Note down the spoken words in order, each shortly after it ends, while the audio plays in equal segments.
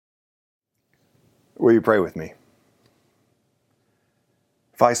Will you pray with me?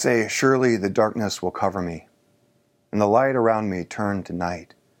 If I say, surely the darkness will cover me, and the light around me turn to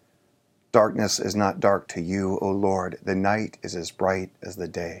night. Darkness is not dark to you, O Lord. The night is as bright as the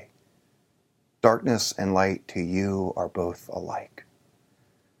day. Darkness and light to you are both alike.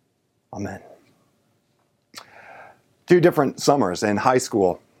 Amen. 2 different summers in high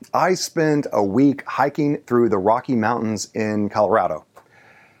school. I spent a week hiking through the Rocky Mountains in Colorado.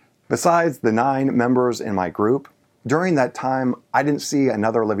 Besides the 9 members in my group, during that time, I didn't see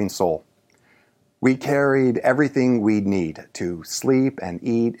another living soul. We carried everything we'd need to sleep and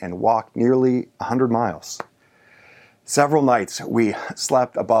eat and walk nearly 100 miles. Several nights we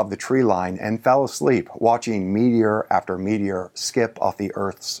slept above the tree line and fell asleep watching meteor after meteor skip off the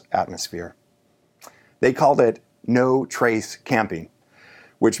Earth's atmosphere. They called it no trace camping,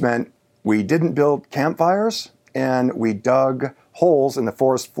 which meant we didn't build campfires and we dug holes in the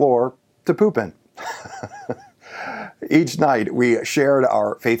forest floor to poop in. Each night we shared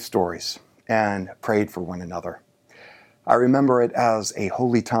our faith stories and prayed for one another. I remember it as a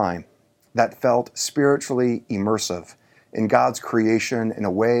holy time that felt spiritually immersive in God's creation in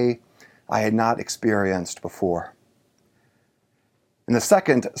a way I had not experienced before. In the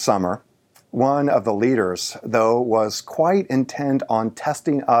second summer, one of the leaders, though, was quite intent on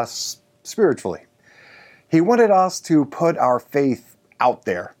testing us spiritually. He wanted us to put our faith out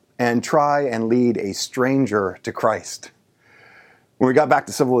there and try and lead a stranger to Christ. When we got back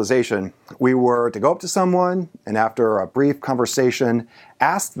to civilization, we were to go up to someone and after a brief conversation,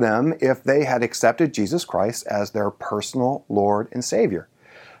 ask them if they had accepted Jesus Christ as their personal Lord and Savior,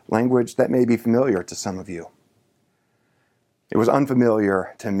 language that may be familiar to some of you. It was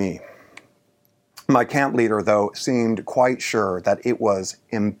unfamiliar to me. My camp leader, though, seemed quite sure that it was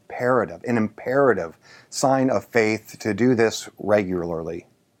an imperative sign of faith to do this regularly.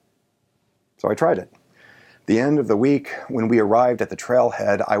 So I tried it. The end of the week, when we arrived at the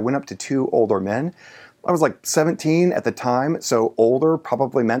trailhead, I went up to 2 older men. I was like 17 at the time, so older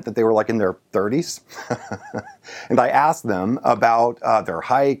probably meant that they were like in their 30s. And I asked them about their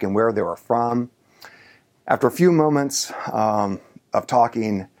hike and where they were from. After a few moments of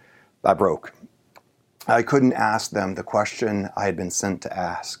talking, I broke. I couldn't ask them the question I had been sent to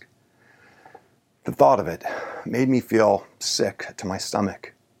ask. The thought of it made me feel sick to my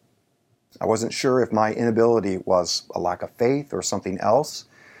stomach. I wasn't sure if my inability was a lack of faith or something else,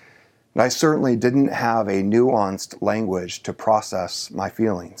 and I certainly didn't have a nuanced language to process my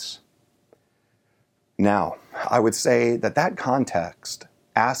feelings. Now, I would say that context,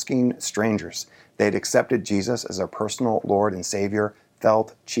 asking strangers they'd accepted Jesus as their personal Lord and Savior,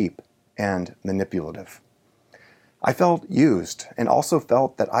 felt cheap and manipulative. I felt used and also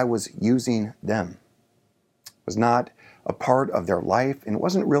felt that I was using them. I was not a part of their life and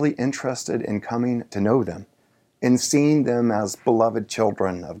wasn't really interested in coming to know them, in seeing them as beloved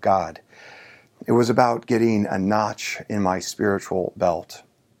children of God. It was about getting a notch in my spiritual belt.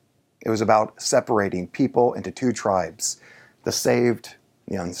 It was about separating people into 2 tribes, the saved,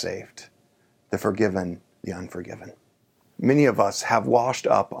 the unsaved, the forgiven, the unforgiven. Many of us have washed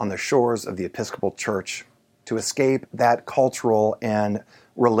up on the shores of the Episcopal Church to escape that cultural and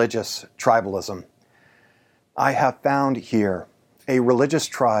religious tribalism. I have found here a religious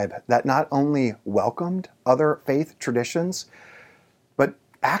tribe that not only welcomed other faith traditions, but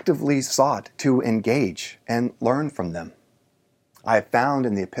actively sought to engage and learn from them. I have found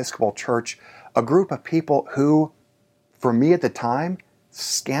in the Episcopal Church a group of people who, for me at the time,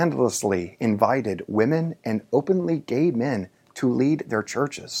 scandalously invited women and openly gay men to lead their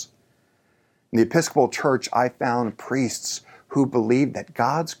churches. In the Episcopal Church, I found priests who believed that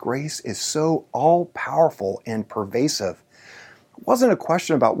God's grace is so all-powerful and pervasive. It wasn't a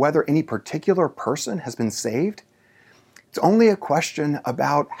question about whether any particular person has been saved. It's only a question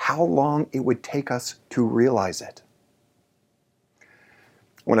about how long it would take us to realize it. I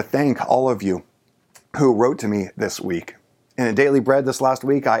want to thank all of you who wrote to me this week. In a Daily Bread this last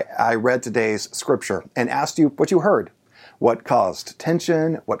week, I read today's scripture and asked you what you heard. What caused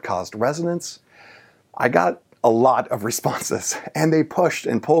tension? What caused resonance? I got a lot of responses, and they pushed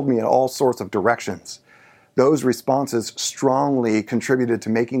and pulled me in all sorts of directions. Those responses strongly contributed to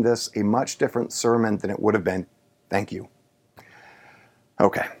making this a much different sermon than it would have been. Thank you.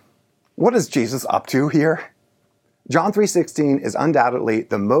 Okay, what is Jesus up to here? John 3:16 is undoubtedly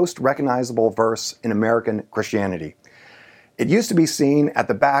the most recognizable verse in American Christianity. It used to be seen at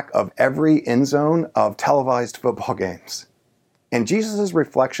the back of every end zone of televised football games. And Jesus'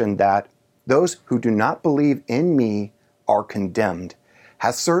 reflection that those who do not believe in me are condemned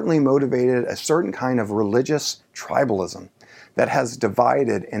has certainly motivated a certain kind of religious tribalism that has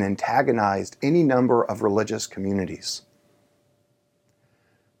divided and antagonized any number of religious communities.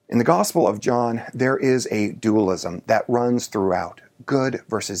 In the Gospel of John, there is a dualism that runs throughout: good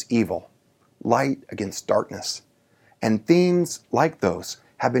versus evil, light against darkness. And themes like those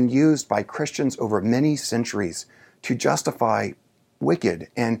have been used by Christians over many centuries to justify wicked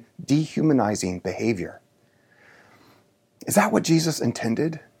and dehumanizing behavior. Is that what Jesus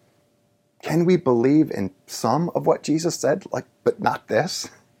intended? Can we believe in some of what Jesus said, but not this?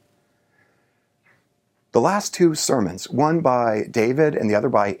 The last two sermons, one by David and the other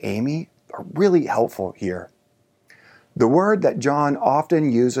by Amy, are really helpful here. The word that John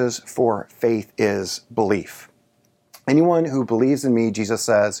often uses for faith is belief. Anyone who believes in me, Jesus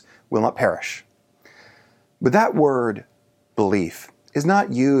says, will not perish. But that word, belief, is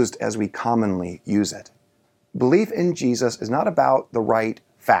not used as we commonly use it. Belief in Jesus is not about the right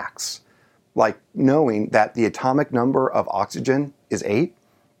facts, like knowing that the atomic number of oxygen is 8,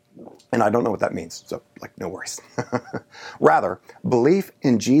 and I don't know what that means, so no worries. Rather, belief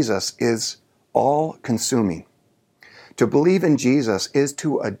in Jesus is all-consuming. To believe in Jesus is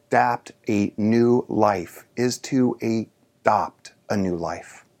to adapt a new life, is to adopt a new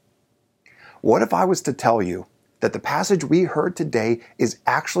life. What if I was to tell you that the passage we heard today is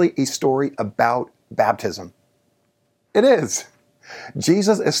actually a story about baptism? It is.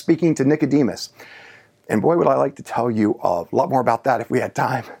 Jesus is speaking to Nicodemus. And boy, would I like to tell you a lot more about that if we had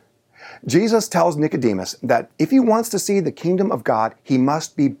time. Jesus tells Nicodemus that if he wants to see the kingdom of God, he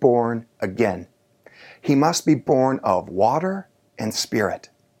must be born again. He must be born of water and spirit.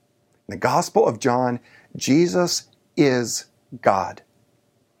 In the Gospel of John, Jesus is God.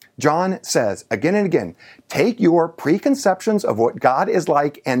 John says again and again, take your preconceptions of what God is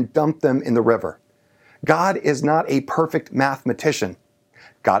like and dump them in the river. God is not a perfect mathematician.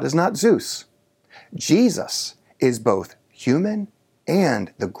 God is not Zeus. Jesus is both human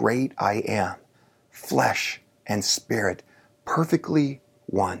and the great I am, flesh and spirit, perfectly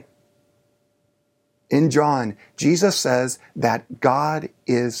one. In John, Jesus says that God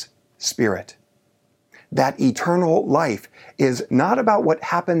is spirit. That eternal life is not about what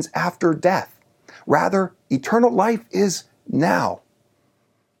happens after death. Rather, eternal life is now.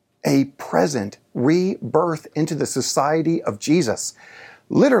 A present rebirth into the society of Jesus.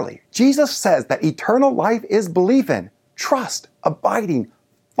 Literally, Jesus says that eternal life is belief in, trust, abiding,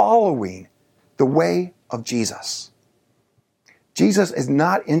 following the way of Jesus. Jesus is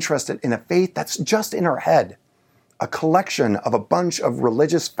not interested in a faith that's just in our head, a collection of a bunch of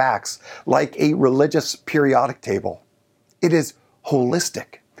religious facts like a religious periodic table. It is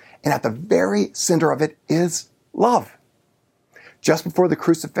holistic, and at the very center of it is love. Just before the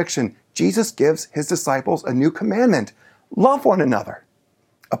crucifixion, Jesus gives his disciples a new commandment: love one another.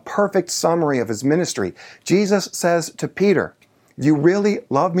 A perfect summary of his ministry. Jesus says to Peter, "You really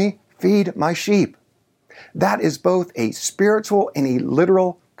love me? Feed my sheep." That is both a spiritual and a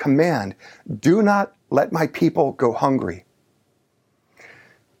literal command. Do not let my people go hungry.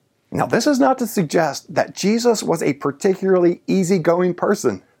 Now, this is not to suggest that Jesus was a particularly easygoing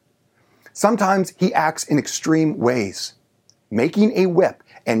person. Sometimes he acts in extreme ways. Making a whip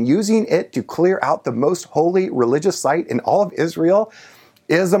and using it to clear out the most holy religious site in all of Israel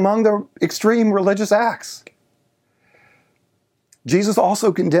is among the extreme religious acts. Jesus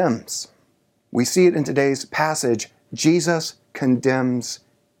also condemns. We see it in today's passage. Jesus condemns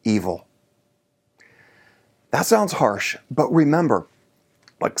evil. That sounds harsh, but remember,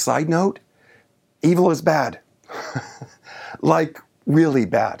 side note, evil is bad. Really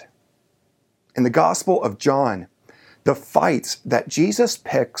bad. In the Gospel of John, the fights that Jesus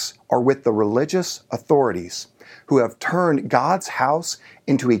picks are with the religious authorities who have turned God's house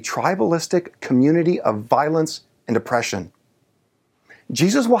into a tribalistic community of violence and oppression.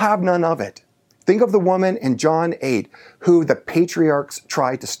 Jesus will have none of it. Think of the woman in John 8 who the patriarchs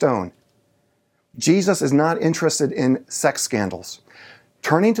tried to stone. Jesus is not interested in sex scandals.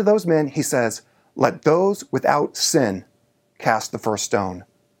 Turning to those men, he says, "Let those without sin cast the first stone."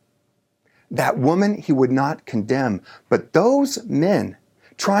 That woman he would not condemn, but those men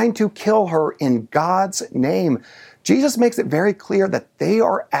trying to kill her in God's name, Jesus makes it very clear that they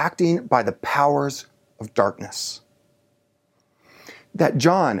are acting by the powers of darkness. That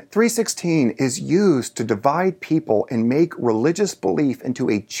John 3:16 is used to divide people and make religious belief into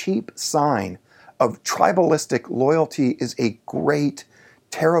a cheap sign of tribalistic loyalty is a great,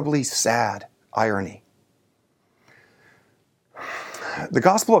 terribly sad irony. The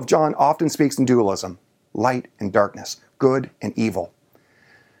Gospel of John often speaks in dualism, light and darkness, good and evil.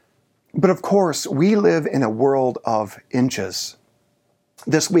 But of course, we live in a world of inches.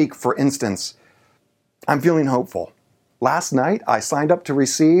 This week, for instance, I'm feeling hopeful. last night I signed up to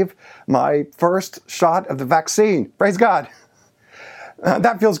receive my first shot of the vaccine. Praise God.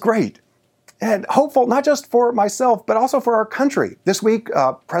 That feels great. And hopeful, not just for myself, but also for our country. This week,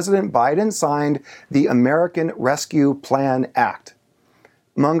 President Biden signed the American Rescue Plan Act.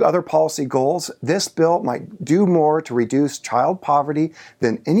 Among other policy goals, this bill might do more to reduce child poverty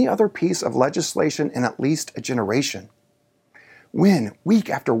than any other piece of legislation in at least a generation. When, week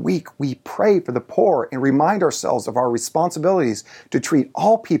after week, we pray for the poor and remind ourselves of our responsibilities to treat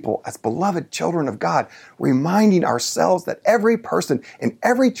all people as beloved children of God, reminding ourselves that every person and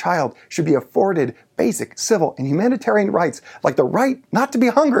every child should be afforded basic civil and humanitarian rights, like the right not to be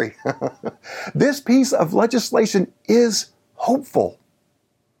hungry. This piece of legislation is hopeful.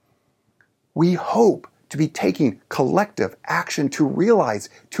 We hope to be taking collective action to realize,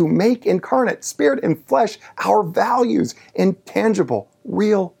 to make incarnate, spirit and flesh, our values in tangible,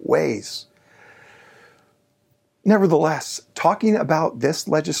 real ways. Nevertheless, talking about this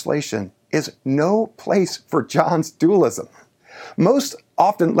legislation is no place for John's dualism. Most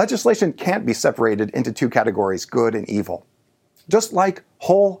often, legislation can't be separated into two categories, good and evil. Just like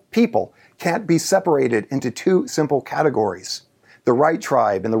whole people can't be separated into two simple categories, the right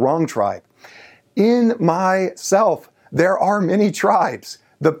tribe and the wrong tribe. In myself, there are many tribes,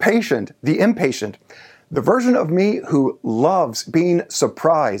 the patient, the impatient, the version of me who loves being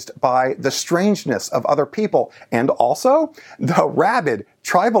surprised by the strangeness of other people, and also the rabid,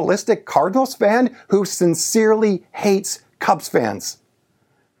 tribalistic Cardinals fan who sincerely hates Cubs fans.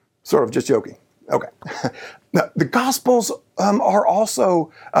 Sort of just joking. Okay. The Gospels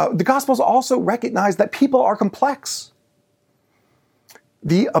also recognize that people are complex.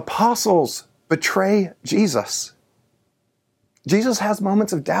 The apostles betray Jesus. Jesus has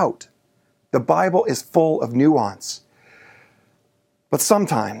moments of doubt. The Bible is full of nuance. But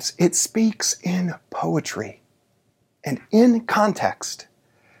sometimes it speaks in poetry. And in context,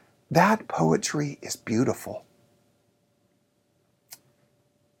 that poetry is beautiful.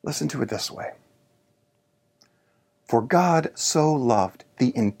 Listen to it this way. For God so loved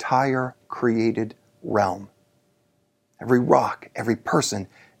the entire created realm. Every rock, every person,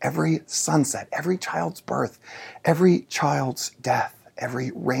 every sunset, every child's birth, every child's death,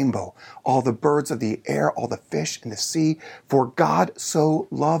 every rainbow, all the birds of the air, all the fish in the sea. For God so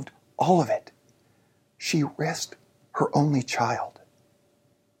loved all of it. She risked her only child.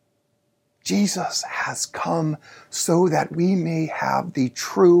 Jesus has come so that we may have the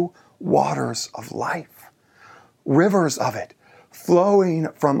true waters of life, rivers of it flowing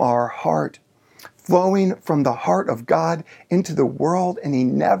from our heart, flowing from the heart of God into the world in a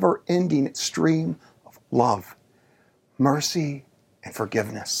never-ending stream of love, mercy, and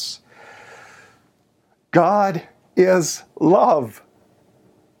forgiveness. God is love.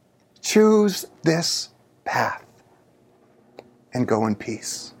 Choose this path and go in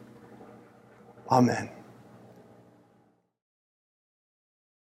peace. Amen.